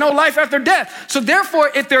eternity. There's no life after death. So therefore,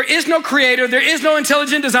 if there is no creator, there is no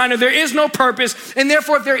intelligent designer, there is no purpose. And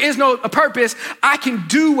therefore, if there is no purpose, I can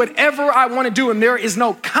do whatever I want to do. And there is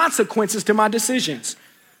no consequences to my decisions,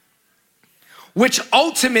 which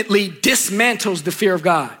ultimately dismantles the fear of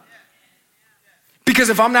God. Because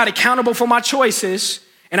if I'm not accountable for my choices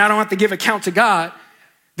and I don't have to give account to God,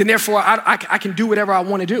 then therefore I can do whatever I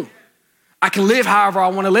want to do. I can live however I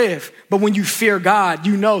want to live. But when you fear God,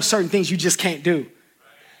 you know certain things you just can't do.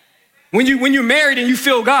 When you're married and you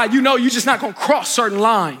feel God, you know you're just not going to cross certain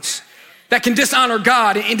lines that can dishonor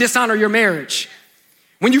God and dishonor your marriage.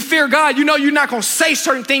 When you fear God, you know you're not going to say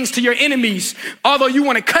certain things to your enemies. Although you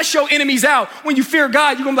want to cuss your enemies out, when you fear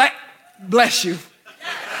God, you're going to be like, bless you.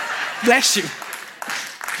 Bless you.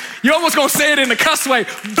 You're almost going to say it in a cuss way.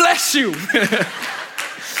 Bless you.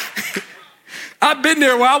 I've been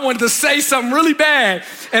there where I wanted to say something really bad,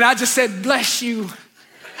 and I just said, bless you.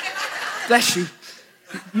 Bless you.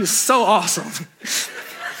 You're so awesome.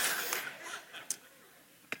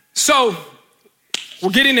 So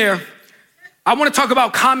we'll get in there. I want to talk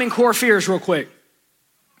about common core fears real quick.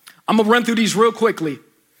 I'm going to run through these real quickly.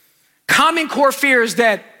 Common core fears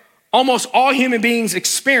that almost all human beings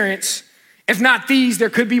experience. If not these, there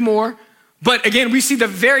could be more. But again, we see the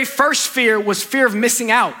very first fear was fear of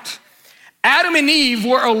missing out. Adam and Eve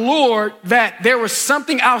were allured that there was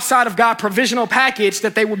something outside of God's provisional package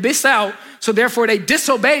that they would miss out. So therefore they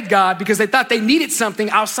disobeyed God because they thought they needed something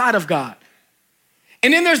outside of God.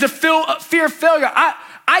 And then there's the fear of failure.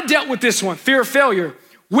 I dealt with this one, fear of failure,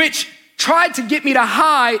 which tried to get me to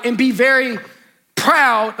hide and be very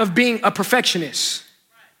proud of being a perfectionist.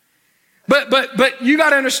 But you got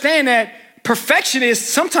to understand that perfectionist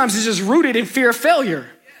sometimes is just rooted in fear of failure.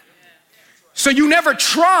 So you never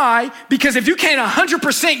try, because if you can't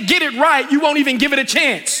 100% get it right, you won't even give it a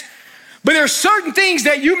chance. But there are certain things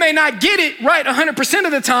that you may not get it right 100%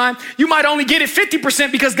 of the time. You might only get it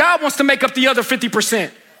 50% because God wants to make up the other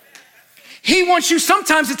 50%. He wants you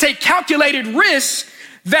sometimes to take calculated risks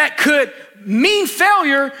that could mean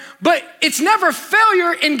failure, but it's never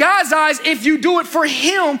failure in God's eyes if you do it for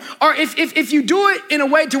him, or if you do it in a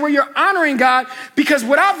way to where you're honoring God. Because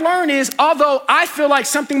what I've learned is, although I feel like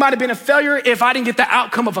something might have been a failure if I didn't get the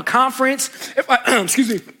outcome of a conference, if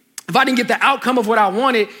I didn't get the outcome of what I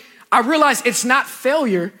wanted, I realized it's not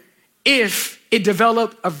failure if it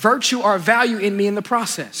developed a virtue or a value in me in the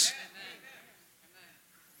process.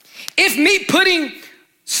 If me putting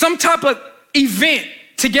some type of event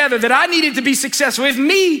together that I needed to be successful, if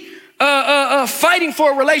me fighting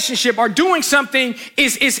for a relationship or doing something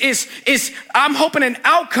is I'm hoping an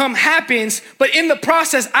outcome happens, but in the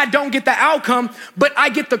process I don't get the outcome, but I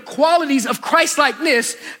get the qualities of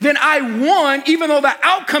Christ-likeness, then I won, even though the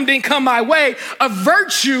outcome didn't come my way. A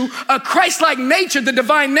virtue, a Christ-like nature, the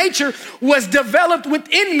divine nature was developed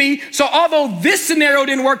within me. So although this scenario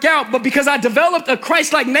didn't work out, but because I developed a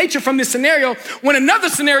Christ-like nature from this scenario, when another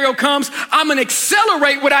scenario comes, I'm gonna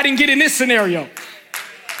accelerate what I didn't get in this scenario.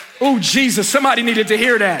 Oh, Jesus, somebody needed to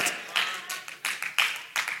hear that.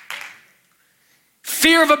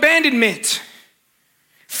 Fear of abandonment,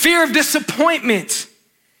 fear of disappointment,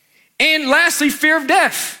 and lastly, fear of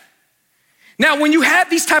death. Now, when you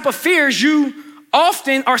have these type of fears, you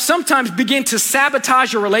often or sometimes begin to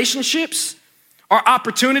sabotage your relationships or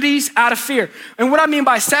opportunities out of fear. And what I mean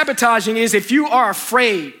by sabotaging is if you are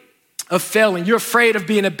afraid of failing, you're afraid of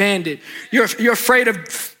being abandoned, you're afraid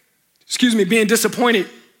of, being disappointed.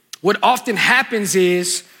 What often happens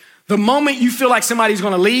is the moment you feel like somebody's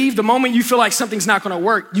gonna leave, the moment you feel like something's not gonna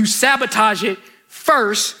work, you sabotage it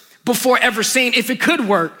first before ever seeing if it could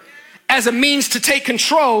work as a means to take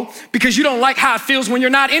control because you don't like how it feels when you're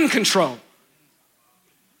not in control.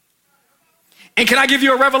 And can I give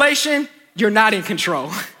you a revelation? You're not in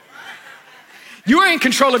control. You're in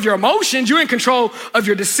control of your emotions, you're in control of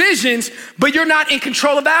your decisions, but you're not in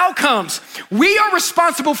control of the outcomes. We are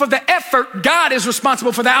responsible for the effort, God is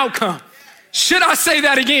responsible for the outcome. Should I say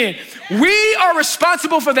that again? We are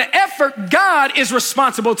responsible for the effort, God is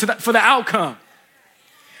responsible for the outcome.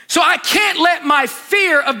 So I can't let my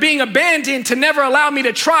fear of being abandoned to never allow me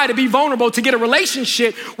to try to be vulnerable, to get a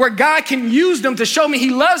relationship where God can use them to show me he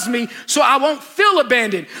loves me so I won't feel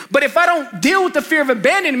abandoned. But if I don't deal with the fear of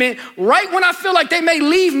abandonment, right when I feel like they may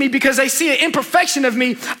leave me because they see an imperfection of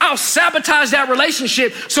me, I'll sabotage that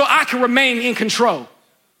relationship so I can remain in control.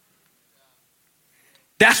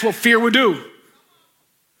 That's what fear will do.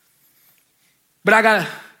 But I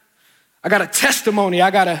got a testimony,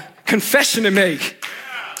 I got a confession to make.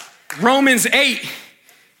 Romans 8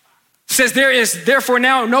 says there is therefore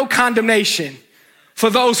now no condemnation for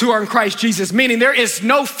those who are in Christ Jesus, meaning there is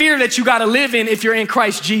no fear that you got to live in if you're in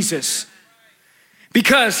Christ Jesus.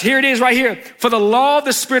 Because here it is right here, for the law of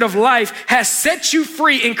the Spirit of life has set you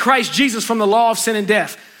free in Christ Jesus from the law of sin and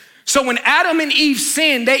death. So when Adam and Eve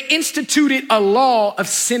sinned, they instituted a law of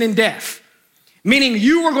sin and death, meaning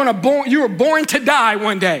you were born to die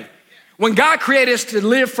one day. When God created us to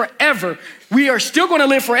live forever, we are still going to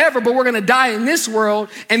live forever, but we're going to die in this world,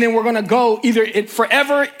 and then we're going to go either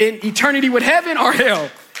forever in eternity with heaven or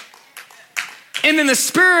hell. And then the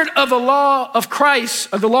spirit of the law of Christ,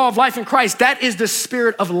 of the law of life in Christ, that is the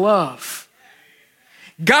spirit of love.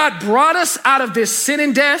 God brought us out of this sin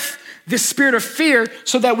and death, this spirit of fear,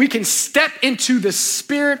 so that we can step into the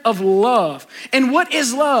spirit of love. And what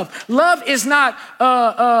is love? Love is not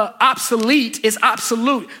obsolete, it's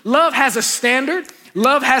absolute. Love has a standard,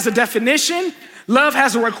 love has a definition, love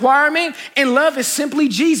has a requirement, and love is simply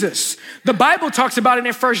Jesus. The Bible talks about it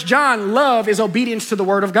in 1 John, love is obedience to the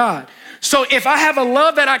word of God. So if I have a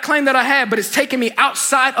love that I claim that I have, but it's taking me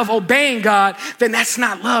outside of obeying God, then that's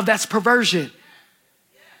not love, that's perversion.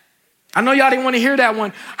 I know y'all didn't want to hear that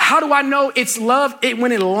one. How do I know it's love?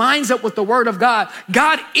 When it lines up with the word of God.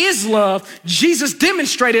 God is love. Jesus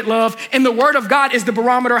demonstrated love, and the word of God is the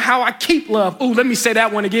barometer how I keep love. Ooh, let me say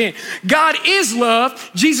that one again. God is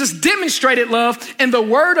love. Jesus demonstrated love, and the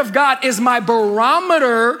word of God is my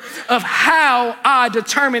barometer of how I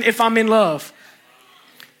determine if I'm in love.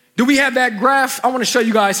 Do we have that graph? I want to show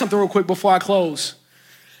you guys something real quick before I close.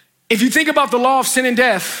 If you think about the law of sin and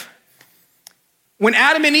death, when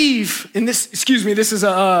Adam and Eve, I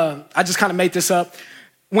just kind of made this up.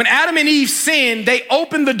 When Adam and Eve sinned, they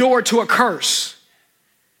opened the door to a curse.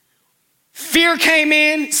 Fear came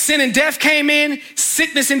in, sin and death came in,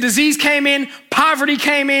 sickness and disease came in, poverty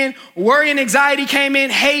came in, worry and anxiety came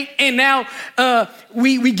in, hate, and now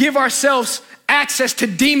we give ourselves access to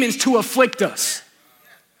demons to afflict us.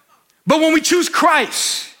 But when we choose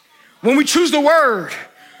Christ, when we choose the word,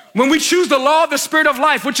 when we choose the law of the Spirit of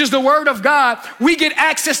life, which is the word of God, we get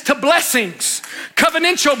access to blessings,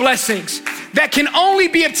 covenantal blessings that can only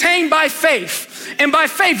be obtained by faith. And by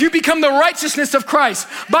faith, you become the righteousness of Christ.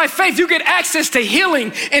 By faith, you get access to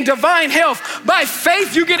healing and divine health. By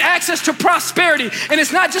faith, you get access to prosperity. And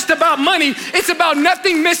it's not just about money. It's about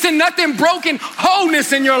nothing missing, nothing broken,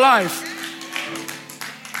 wholeness in your life.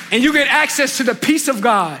 And you get access to the peace of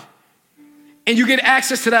God. And you get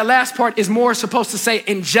access to that last part is more supposed to say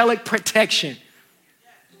angelic protection.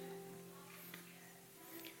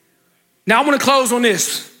 Now I want to close on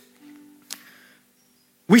this.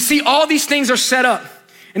 We see all these things are set up.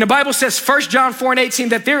 And the Bible says 1 John 4:18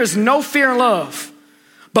 that there is no fear in love,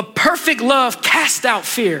 but perfect love casts out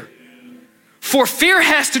fear. For fear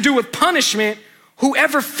has to do with punishment.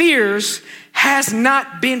 Whoever fears has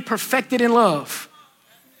not been perfected in love.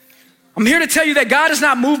 I'm here to tell you that God is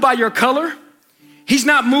not moved by your color. He's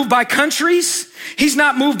not moved by countries. He's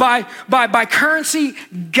not moved by currency.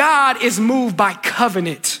 God is moved by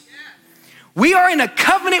covenant. We are in a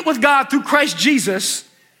covenant with God through Christ Jesus,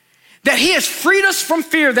 that he has freed us from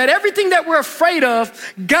fear, that everything that we're afraid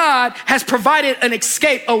of, God has provided an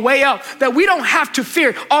escape, a way out, that we don't have to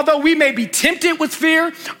fear. Although we may be tempted with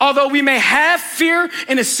fear, although we may have fear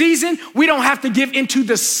in a season, we don't have to give into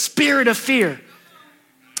the spirit of fear.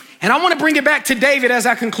 And I want to bring it back to David as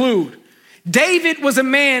I conclude. David was a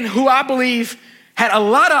man who I believe had a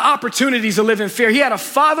lot of opportunities to live in fear. He had a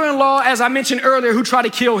father-in-law, as I mentioned earlier, who tried to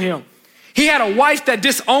kill him. He had a wife that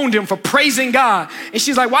disowned him for praising God. And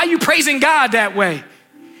she's like, why are you praising God that way?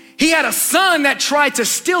 He had a son that tried to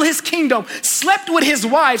steal his kingdom, slept with his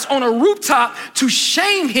wives on a rooftop to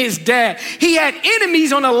shame his dad. He had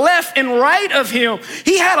enemies on the left and right of him.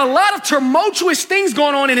 He had a lot of tumultuous things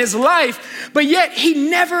going on in his life, but yet he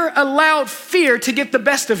never allowed fear to get the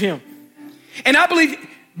best of him. And I believe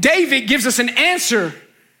David gives us an answer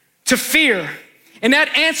to fear. And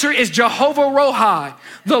that answer is Jehovah Rohi,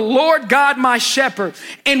 the Lord God, my shepherd.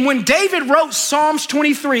 And when David wrote Psalms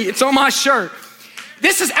 23, it's on my shirt.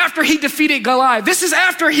 This is after he defeated Goliath. This is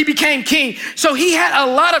after he became king. So he had a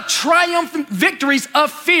lot of triumphant victories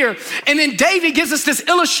of fear. And then David gives us this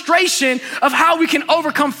illustration of how we can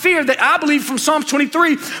overcome fear that I believe from Psalms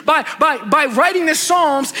 23. By writing this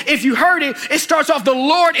Psalms, if you heard it, it starts off, the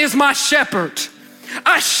Lord is my shepherd.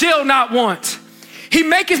 I shall not want. He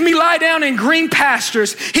maketh me lie down in green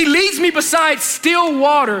pastures. He leads me beside still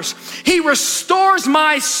waters. He restores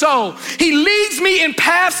my soul. He leads me in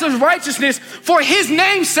paths of righteousness for his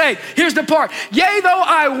name's sake. Here's the part. Yea, though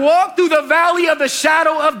I walk through the valley of the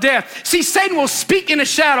shadow of death. See, Satan will speak in the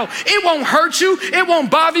shadow. It won't hurt you. It won't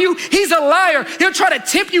bother you. He's a liar. He'll try to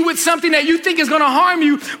tempt you with something that you think is going to harm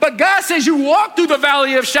you. But God says you walk through the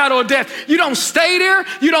valley of shadow of death. You don't stay there.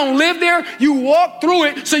 You don't live there. You walk through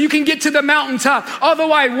it so you can get to the mountaintop.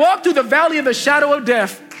 Although I walk through the valley of the shadow of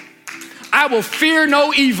death, I will fear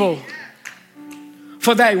no evil,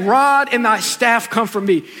 for thy rod and thy staff comfort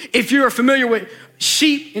me. If you're familiar with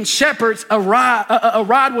sheep and shepherds, a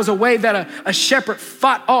rod was a way that a shepherd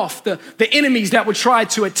fought off the enemies that would try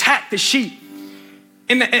to attack the sheep.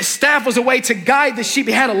 And the staff was a way to guide the sheep.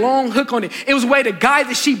 It had a long hook on it. It was a way to guide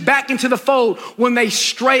the sheep back into the fold when they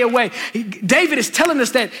stray away. David is telling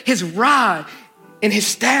us that his rod and his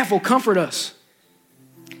staff will comfort us.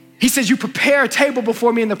 He says, you prepare a table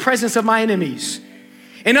before me in the presence of my enemies.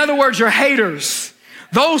 In other words, your haters,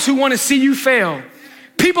 those who want to see you fail,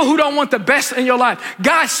 people who don't want the best in your life.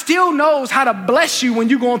 God still knows how to bless you when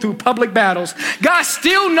you're going through public battles. God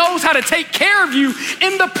still knows how to take care of you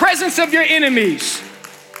in the presence of your enemies.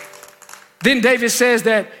 Then David says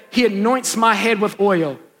that he anoints my head with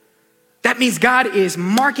oil. That means God is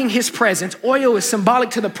marking his presence. Oil is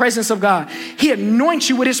symbolic to the presence of God. He anoints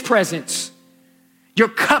you with his presence. Your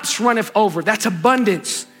cups runneth over. That's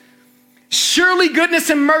abundance. Surely goodness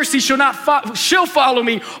and mercy shall follow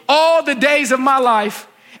me all the days of my life,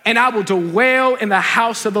 and I will dwell in the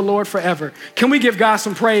house of the Lord forever. Can we give God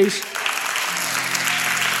some praise?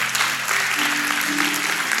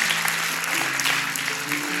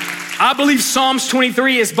 I believe Psalms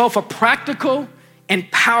 23 is both a practical and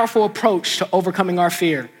powerful approach to overcoming our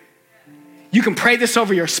fear. You can pray this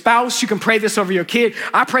over your spouse. You can pray this over your kid.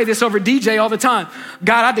 I pray this over DJ all the time.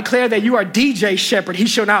 God, I declare that you are DJ shepherd. He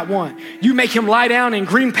shall not want. You make him lie down in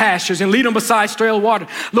green pastures and lead him beside still water.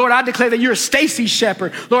 Lord, I declare that you're Stacy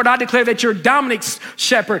shepherd. Lord, I declare that you're Dominic's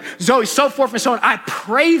shepherd, Zoe, so forth and so on. I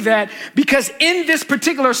pray that because in this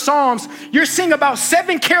particular Psalms, you're seeing about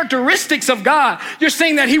 7 characteristics of God. You're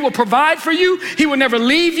saying that he will provide for you. He will never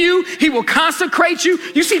leave you. He will consecrate you.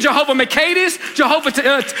 You see Jehovah Makadis, Jehovah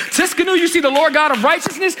Tiskanu. You see the Lord God of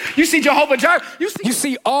righteousness. You see Jehovah Jireh. You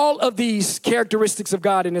see all of these characteristics of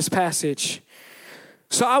God in this passage.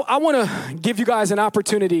 So I want to give you guys an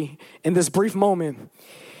opportunity in this brief moment.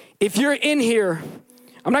 If you're in here,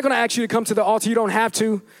 I'm not going to ask you to come to the altar. You don't have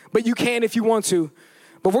to, but you can if you want to.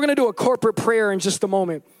 But we're going to do a corporate prayer in just a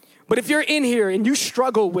moment. But if you're in here and you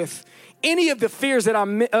struggle with any of the fears that I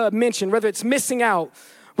mentioned, whether it's missing out,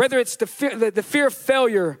 whether it's the fear of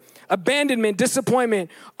failure, abandonment, disappointment,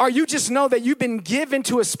 or you just know that you've been given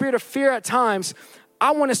to a spirit of fear at times,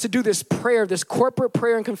 I want us to do this prayer, this corporate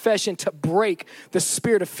prayer and confession to break the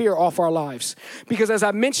spirit of fear off our lives. Because as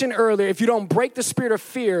I mentioned earlier, if you don't break the spirit of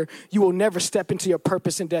fear, you will never step into your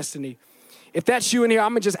purpose and destiny. If that's you in here,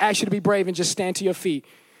 I'm gonna just ask you to be brave and just stand to your feet.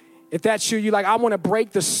 If that's you, you're like, I wanna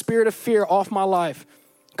break the spirit of fear off my life.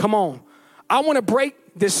 Come on. I wanna break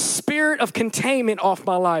this spirit of containment off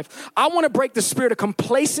my life. I want to break the spirit of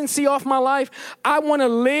complacency off my life. I want to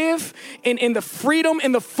live in the freedom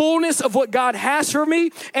and the fullness of what God has for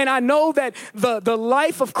me. And I know that the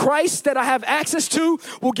life of Christ that I have access to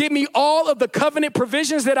will give me all of the covenant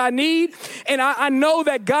provisions that I need. And I know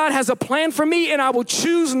that God has a plan for me, and I will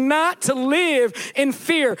choose not to live in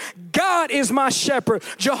fear. God is my shepherd.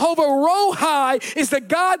 Jehovah Rohi is the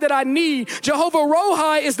God that I need. Jehovah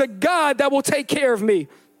Rohi is the God that will take care of me.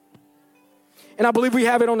 And I believe we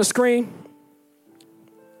have it on the screen.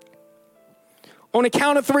 On the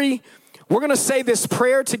count of 3, we're going to say this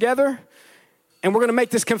prayer together. And we're going to make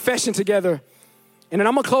this confession together. And then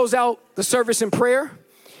I'm going to close out the service in prayer.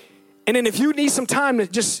 And then if you need some time to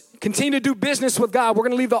just continue to do business with God, we're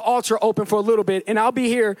going to leave the altar open for a little bit. And I'll be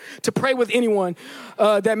here to pray with anyone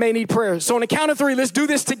that may need prayer. So on the count of 3, let's do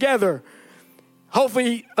this together.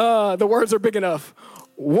 Hopefully the words are big enough.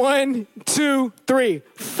 1, 2, 3.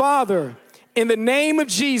 Father, in the name of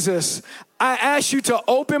Jesus, I ask you to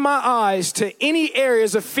open my eyes to any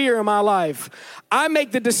areas of fear in my life. I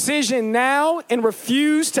make the decision now and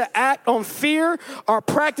refuse to act on fear or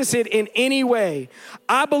practice it in any way.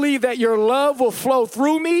 I believe that your love will flow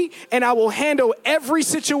through me and I will handle every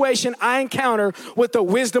situation I encounter with the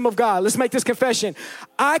wisdom of God. Let's make this confession.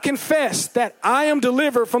 I confess that I am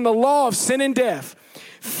delivered from the law of sin and death.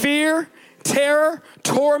 Fear, terror,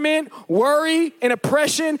 torment, worry, and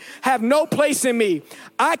oppression have no place in me.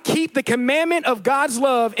 I keep the commandment of God's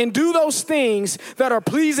love and do those things that are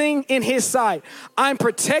pleasing in his sight. I'm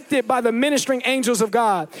protected by the ministering angels of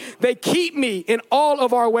God. They keep me in all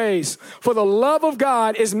of our ways. For the love of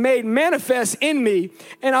God is made manifest in me,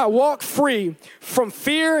 and I walk free from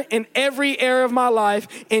fear in every area of my life.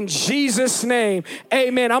 In Jesus' name,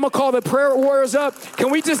 amen. I'm going to call the prayer warriors up. Can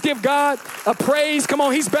we just give God a praise? Come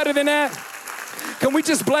on, he's better than that. Can we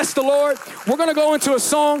just bless the Lord? We're going to go into a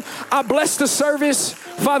song. I bless the service.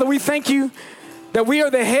 Father, we thank you that we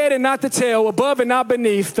are the head and not the tail, above and not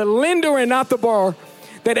beneath, the lender and not the borrower,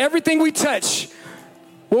 that everything we touch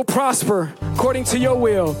will prosper according to your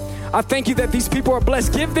will. I thank you that these people are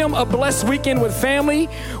blessed. Give them a blessed weekend with family.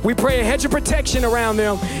 We pray a hedge of protection around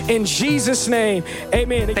them in Jesus' name.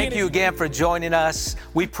 Amen. Thank you again for joining us.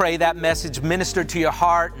 We pray that message ministered to your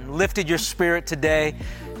heart and lifted your spirit today.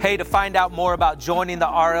 Hey, to find out more about joining the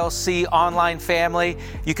RLC online family,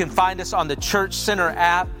 you can find us on the Church Center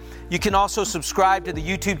app. You can also subscribe to the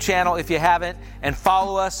YouTube channel if you haven't, and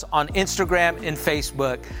follow us on Instagram and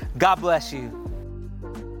Facebook. God bless you.